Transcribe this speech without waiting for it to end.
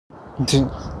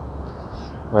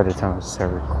By the time I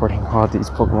started recording, all these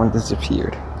Pokemon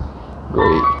disappeared.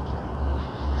 Great.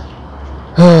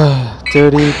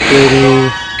 30,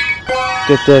 30.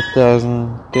 Get that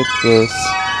 1,000. Get this.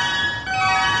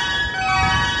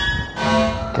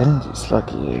 Getting these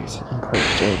lucky eggs. Encourage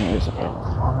Dragoners of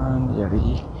Pokemon.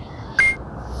 Yeti.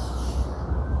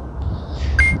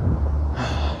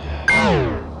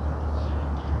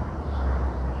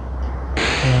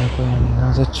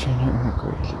 Another trainer and a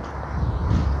Great Leap.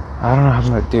 I don't know how I'm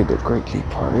gonna do the Great Leap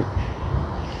part.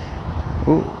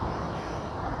 Ooh.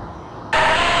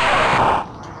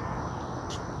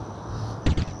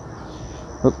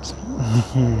 Oops.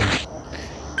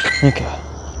 Okay.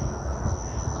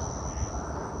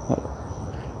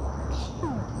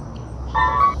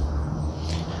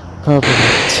 Probably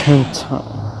 10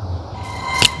 times.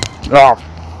 Oh.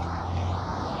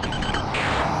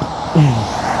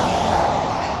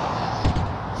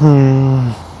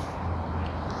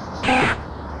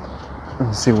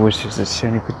 Let's see which is the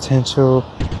shiny potential.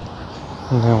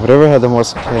 And then whatever had the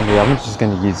most candy, I'm just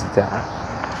gonna use that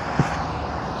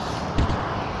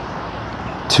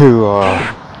to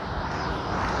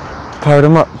power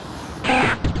them up.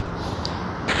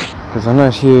 Because I'm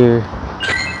not here.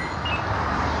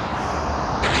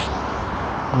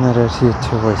 I'm not out here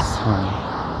to waste time.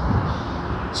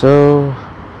 So,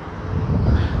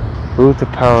 who to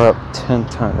power up 10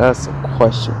 times? That's the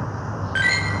question.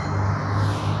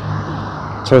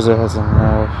 Charizard has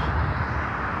enough.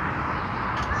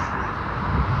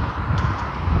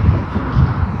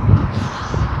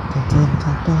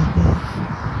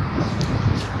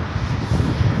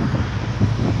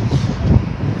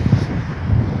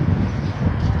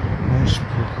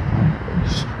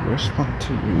 Which one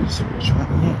to use? Which one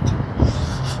not?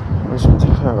 Which one to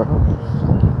power up?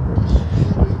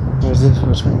 Where's this?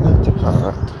 Which one not to power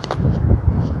up?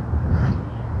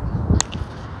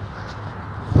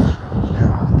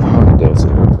 Power does it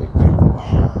look like people.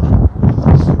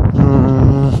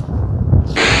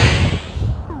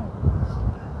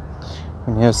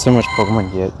 When you have so much Pokemon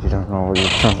yet, you don't know what you're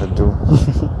trying to do.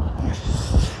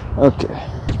 Okay.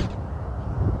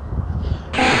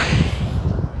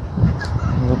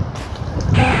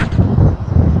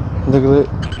 Look at it.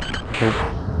 Nope.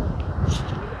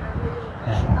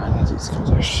 And none of these guys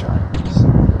are shinies.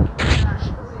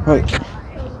 Wait.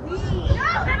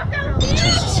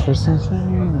 Chances for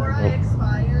something? Nope.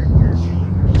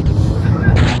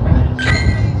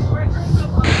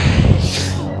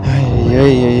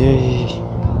 Ay.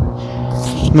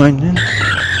 Mine then?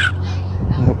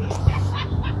 Nope.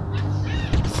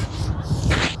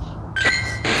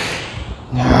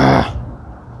 Ah.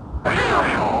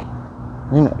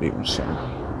 You're not even shiny.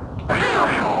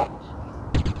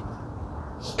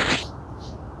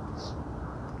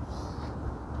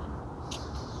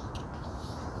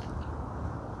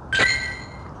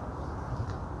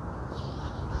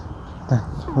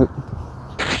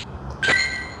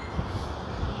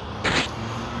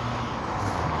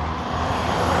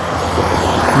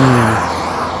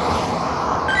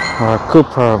 Well, I could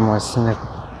power my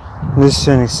this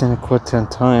shiny Cinequil 10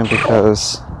 times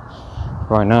because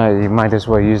why not? You might as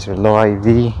well use your low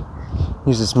IV.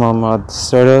 Use a small mod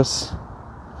Stardust.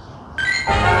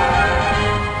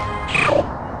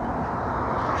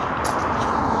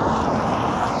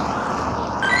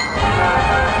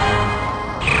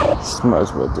 Might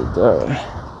as well do that.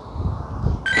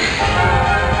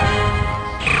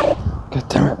 God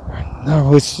damn it.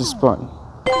 No, it's just fun.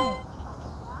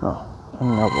 Oh,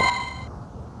 another.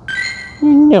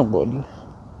 Nobody.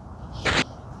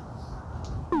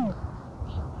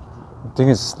 I think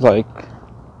it's like,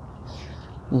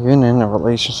 even in a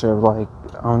relationship, like,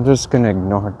 I'm just gonna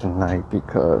ignore it tonight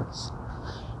because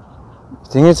I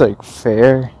think it's like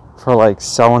fair for like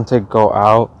someone to go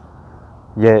out,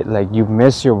 yet like you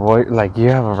miss your boy, like you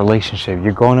have a relationship,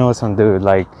 you're going out with some dude,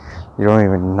 like you don't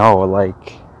even know,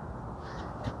 like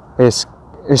it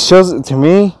shows to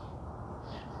me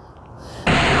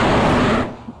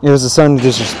it was a sign of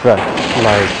disrespect.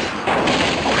 Like,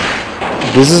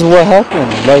 this is what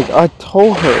happened. Like, I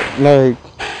told her, like,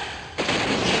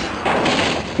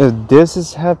 if this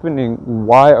is happening,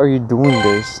 why are you doing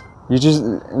this? You just,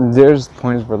 there's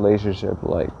points of relationship,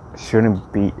 like, shouldn't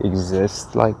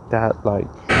exist like that. Like,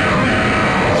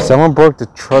 if someone broke the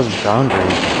trust boundary,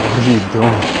 what are you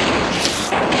doing?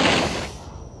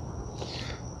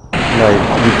 Like,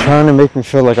 you're trying to make me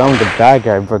feel like I'm the bad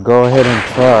guy, but go ahead and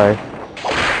try.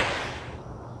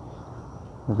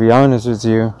 To be honest with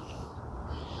you,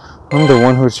 I'm the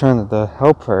one who's trying to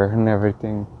help her and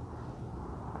everything.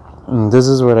 And this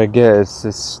is what I get, it's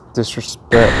this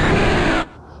disrespect.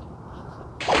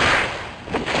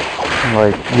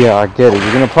 Like, yeah, I get it.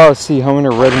 You're gonna probably see how many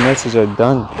red messages I've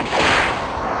done.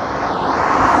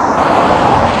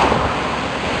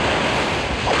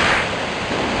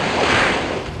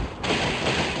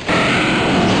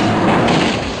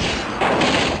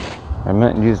 I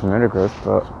meant use Metagross,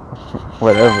 but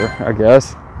whatever, I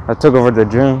guess. I took over the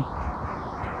gym.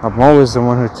 I'm always the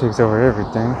one who takes over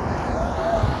everything.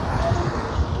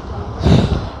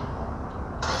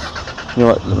 You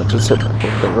know what? Let me just hit my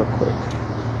foot real quick.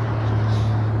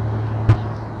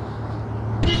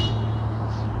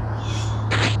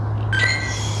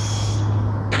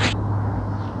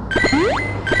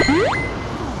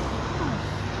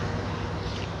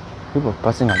 People are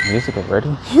busting out music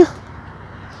already?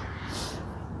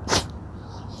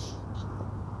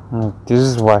 Like, this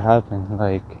is what happened.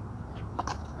 Like,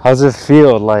 how does it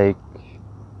feel like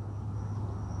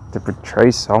to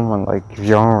betray someone, like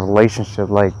your own relationship?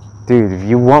 Like, dude, if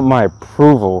you want my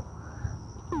approval,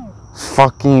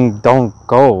 fucking don't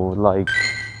go. Like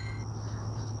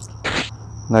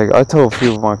I told a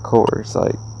few of my coworkers,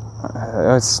 like,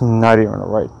 that's not even the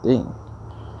right thing.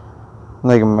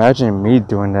 Like, imagine me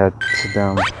doing that to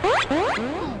them.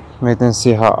 Make them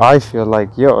see how I feel.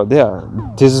 Like, yo, yeah,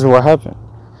 this is what happened.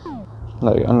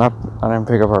 Like, I didn't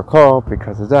pick up her call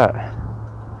because of that.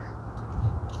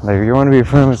 Like, if you want to be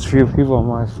friends with a few people on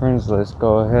my friends list,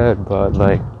 go ahead. But,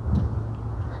 like,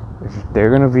 if they're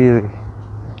gonna be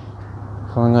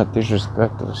calling out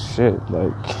disrespectful shit,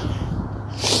 like,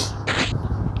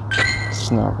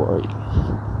 it's not right.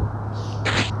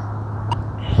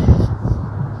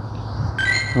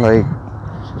 Like,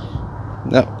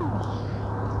 no.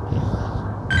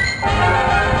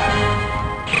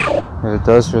 If it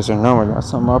does fit your number,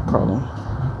 that's not my problem.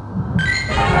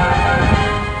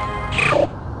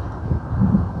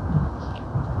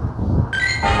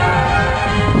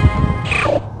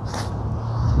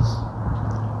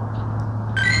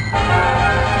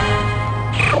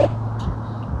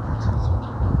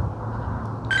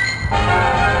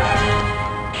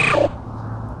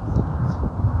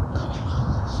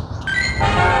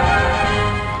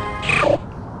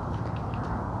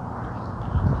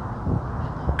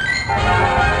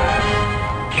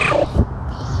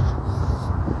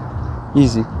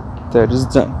 Easy. That is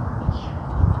done.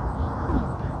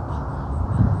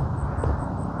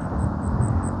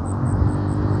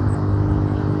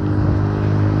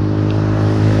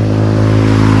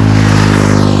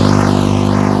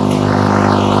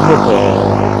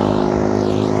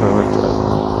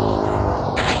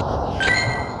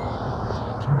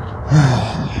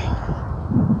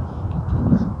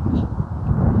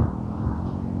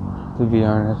 To be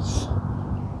honest,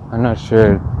 I'm not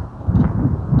sure.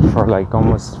 For like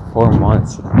almost 4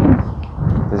 months,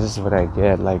 this is what I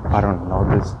get. Like, I don't know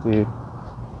this dude.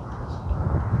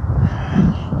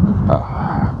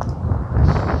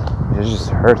 It just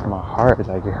hurts my heart.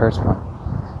 Like, it hurts my,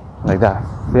 like, that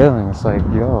feeling. It's like,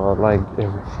 yo, like,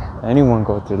 if anyone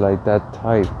go through like that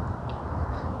type,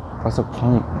 what's the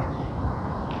point?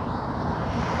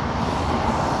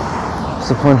 What's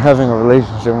the point having a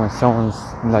relationship when someone's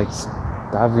like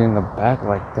stab you in the back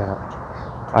like that?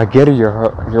 I get it,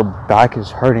 your back is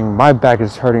hurting. My back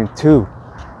is hurting too.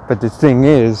 But the thing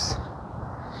is,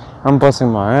 I'm busting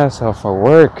my ass off for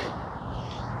work.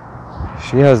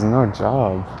 She has no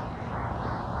job.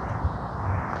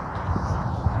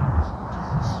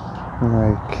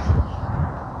 Like,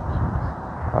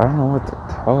 I don't know what to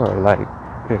tell her. Like,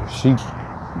 if she,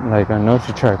 like, I know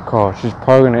she tried to call. She's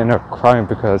probably gonna end up crying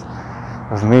because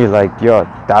of me. Like, yo,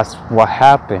 that's what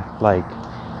happened. Like,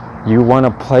 you want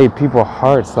to play people's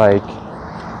hearts like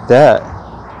that.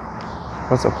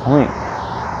 What's the point?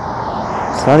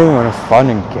 It's not even a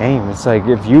fun and game. It's like,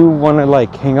 if you want to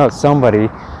like hang out with somebody,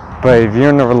 but if you're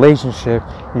in a relationship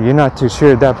and you're not too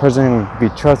sure that person can be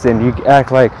trusted, and you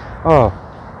act like, oh,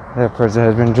 that person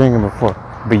has been drinking before,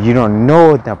 but you don't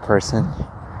know that person,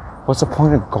 what's the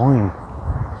point of going?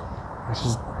 It's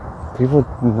just, people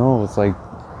know, it's like,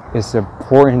 it's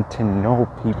important to know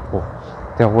people.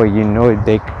 That way you know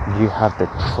you have to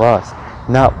trust,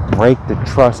 not break the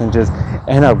trust and just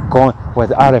end up going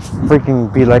without it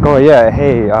freaking be like, oh yeah,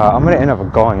 hey, I'm gonna end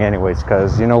up going anyways,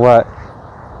 because you know what,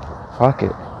 fuck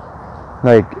it.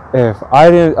 Like, if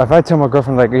I tell my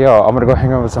girlfriend like, yo, I'm gonna go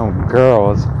hang out with some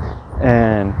girls,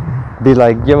 and be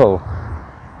like, yo,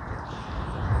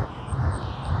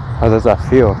 how does that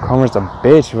feel? Karma's a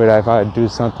bitch. But if I do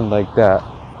something like that,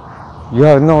 you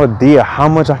have no idea how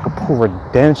much I could pull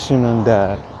redemption on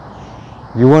that.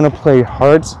 You want to play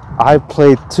hearts? I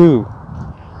play too.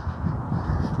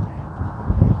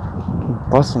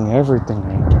 Busting everything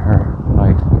in her.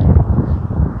 Like,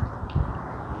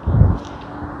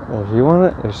 if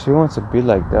if she wants to be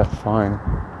like that, fine.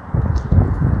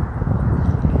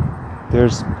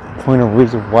 There's point of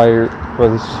reason why for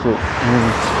this shit.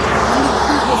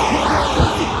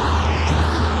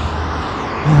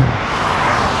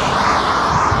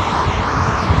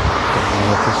 Don't know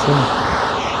what to say.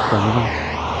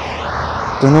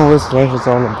 Don't know what life is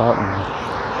all about, man.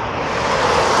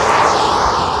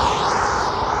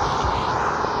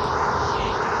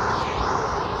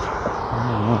 I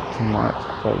don't know too much.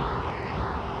 Like,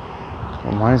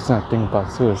 my mind's not thinking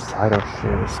about suicidal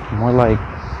shit. It's more like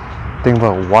think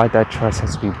about why that trust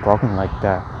has to be broken like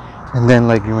that. And then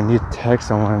like when you text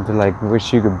someone and be like,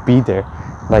 wish you could be there.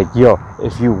 Like, yo,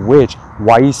 if you wish,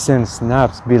 why you send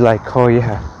snaps? Be like, oh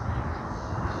yeah.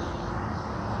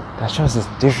 That shows this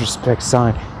disrespect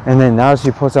sign. And then now she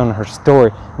posts on her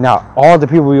story. Now all the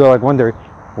people you like wonder,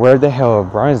 where the hell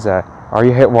Brian's at? Why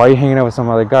are you hanging out with some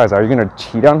other guys? Are you gonna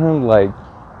cheat on him? Like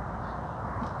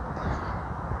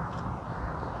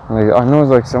I know it's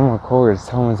like someone coworkers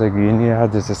telling me like you need to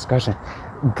have this discussion.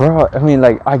 Bro, I mean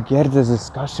like I get this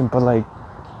discussion, but like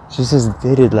she just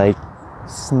did it like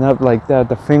snap like that,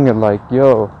 the finger like,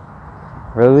 yo,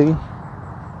 really?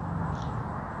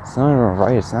 It's not even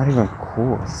right, it's not even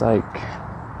cool. It's like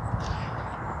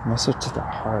message to the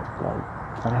heart.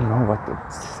 Like I don't know what to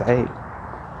say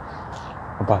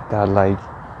about that. Like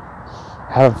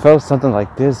I haven't felt something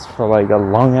like this for like a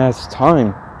long ass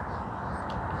time.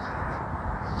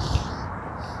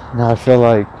 Now I feel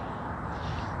like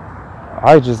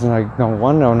I just like don't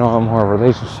want to know more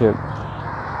relationship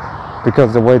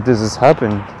because the way this has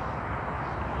happened.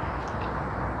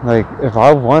 Like if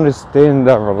I want to stay in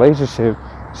that relationship,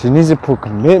 she needs to put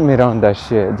commitment on that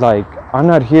shit. Like I'm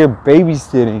not here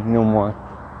babysitting no more.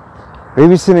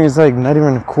 Babysitting is like not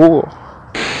even cool.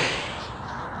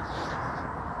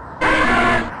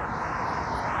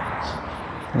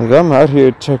 Like I'm out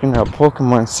here checking out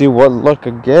Pokemon, see what luck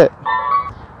I get.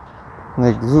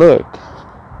 Like look,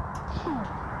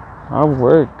 I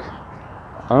work.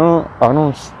 I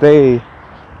don't stay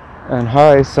and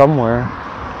hide somewhere.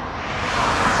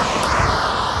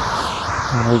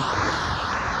 Like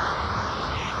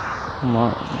come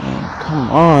on, man.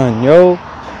 Come on, yo.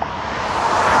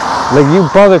 Like you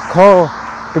bother call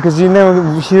because you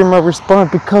never hear my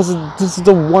response because this is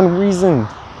the one reason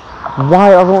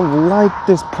why I don't like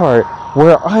this part.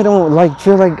 Where I don't like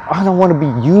feel like I don't want to be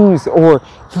used or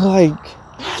feel like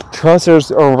trust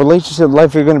or relationship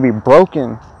life are gonna be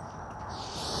broken.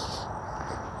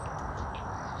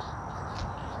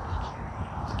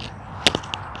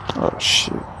 Oh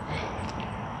shit.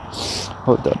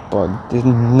 Hold that bug did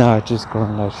not just go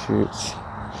in those shoots.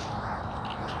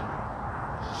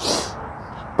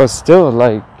 But still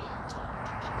like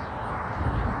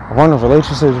I want a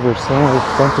relationship where someone is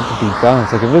something to be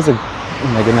balanced. Like if it's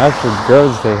like an actual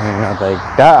girls day hanging out,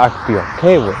 like that I could be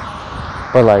okay with.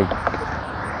 But like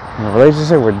in a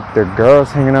relationship where their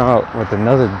girls hanging out with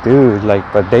another dude, like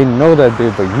but they know that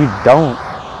dude but you don't.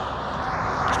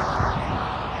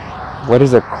 What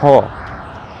is it called?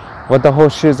 What the whole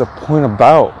shit is a point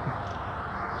about?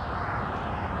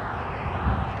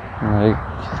 Like,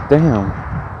 damn.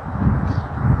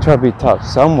 Try to be top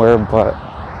somewhere, but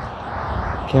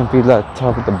can't be like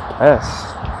top of the best.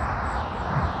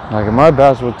 Like in my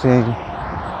basketball team,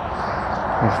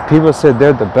 if people said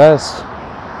they're the best,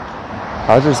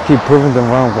 I'll just keep proving them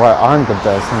wrong why I'm the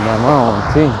best and I'm my own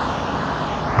team.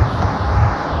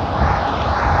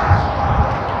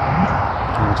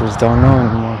 I just don't know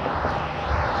anymore.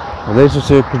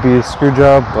 Relationship could be a screw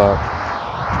job, but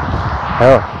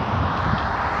hell,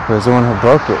 who's the one who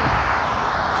broke it?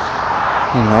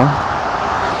 You know?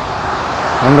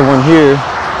 I'm the one here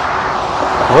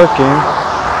working,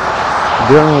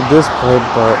 dealing with this part,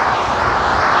 but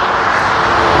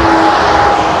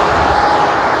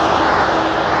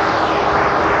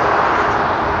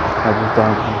I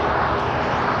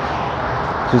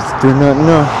just do not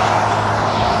know.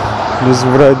 This is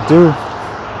what I do.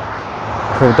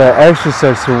 Put that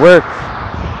exercise to work.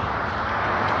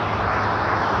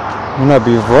 May not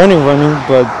be running,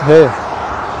 but hey.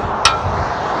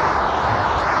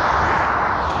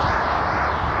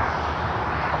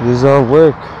 This is all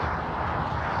work.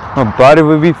 My body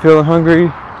would be feeling hungry.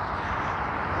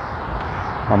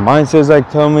 My mind says like,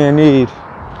 tell me I need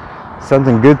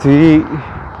something good to eat.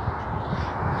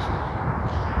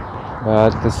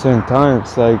 But at the same time,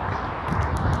 it's like,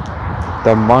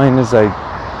 the mind is like,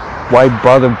 why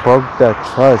bother broke that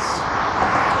trust?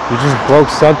 You just broke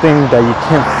something that you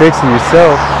can't fix in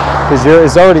yourself. Because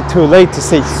it's already too late to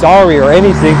say sorry or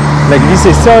anything. Like if you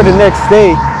say sorry the next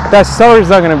day, that sorry is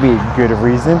not going to be a good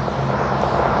reason.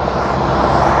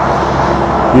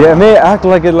 Yeah, it may act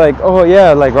like it, like, oh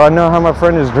yeah, like, oh, I know how my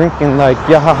friend is drinking, like,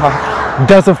 yeah, haha.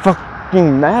 Doesn't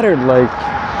fucking matter, like,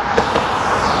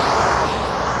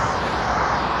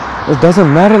 it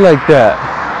doesn't matter like that.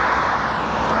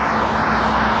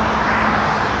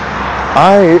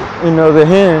 I, you know, the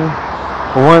hen,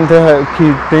 want to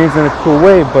keep things in a cool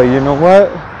way, but you know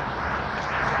what?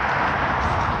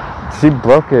 She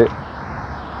broke it,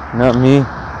 not me.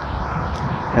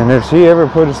 And if she ever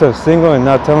put herself single and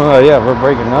not tell me, like, yeah, we're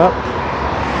breaking up,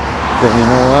 then you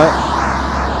know what?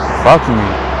 Fuck me.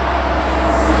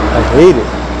 I hate it.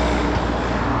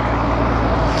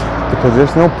 Because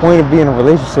there's no point of being in a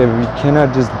relationship if you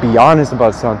cannot just be honest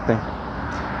about something.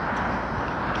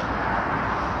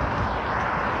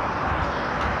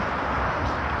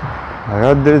 Like,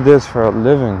 I did this for a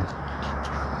living.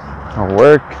 I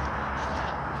work,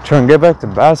 trying to get back to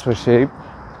basketball shape.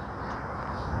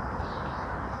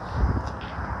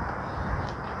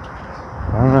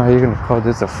 I don't know how you're gonna call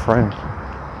this a friend.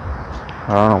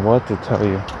 I don't know what to tell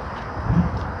you.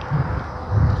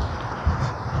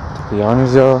 To be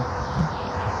honest, y'all,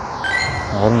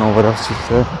 I don't know what else to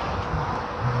say.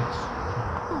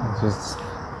 It's just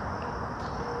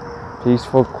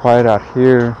peaceful, quiet out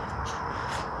here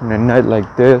on a night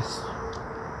like this.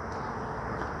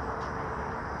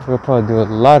 We'll probably do a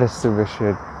lot of stupid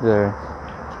shit there.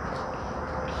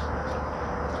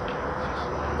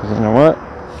 Cause you know what?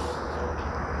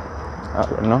 I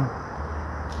don't know.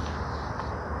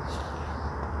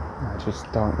 I just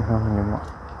don't know anymore.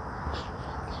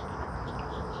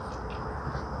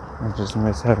 I just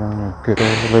miss having a good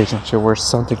old relationship where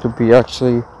something could be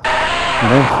actually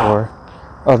meant for,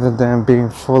 other than being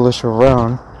foolish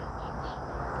around.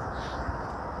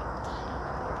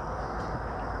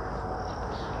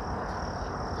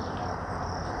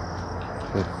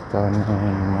 Just don't know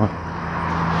anymore.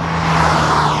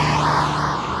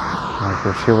 Like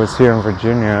if she was here in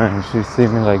Virginia and she see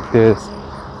me like this,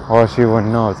 all she would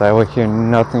know is I would hear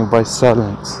nothing but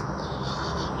silence.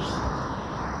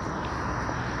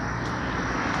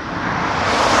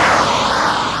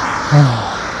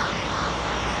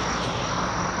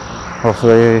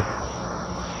 Hopefully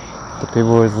the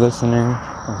people who is listening,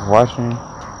 who's watching,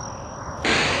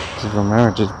 just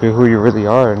remember, just be who you really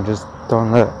are and just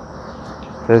don't let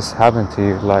this happen to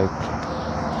you. Like,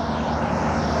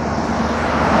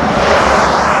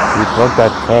 you broke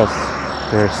that trust.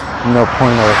 There's no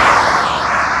point of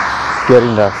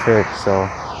getting that fixed. So,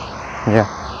 yeah.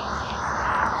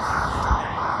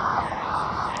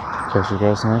 Catch you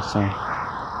guys next time,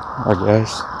 I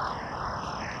guess.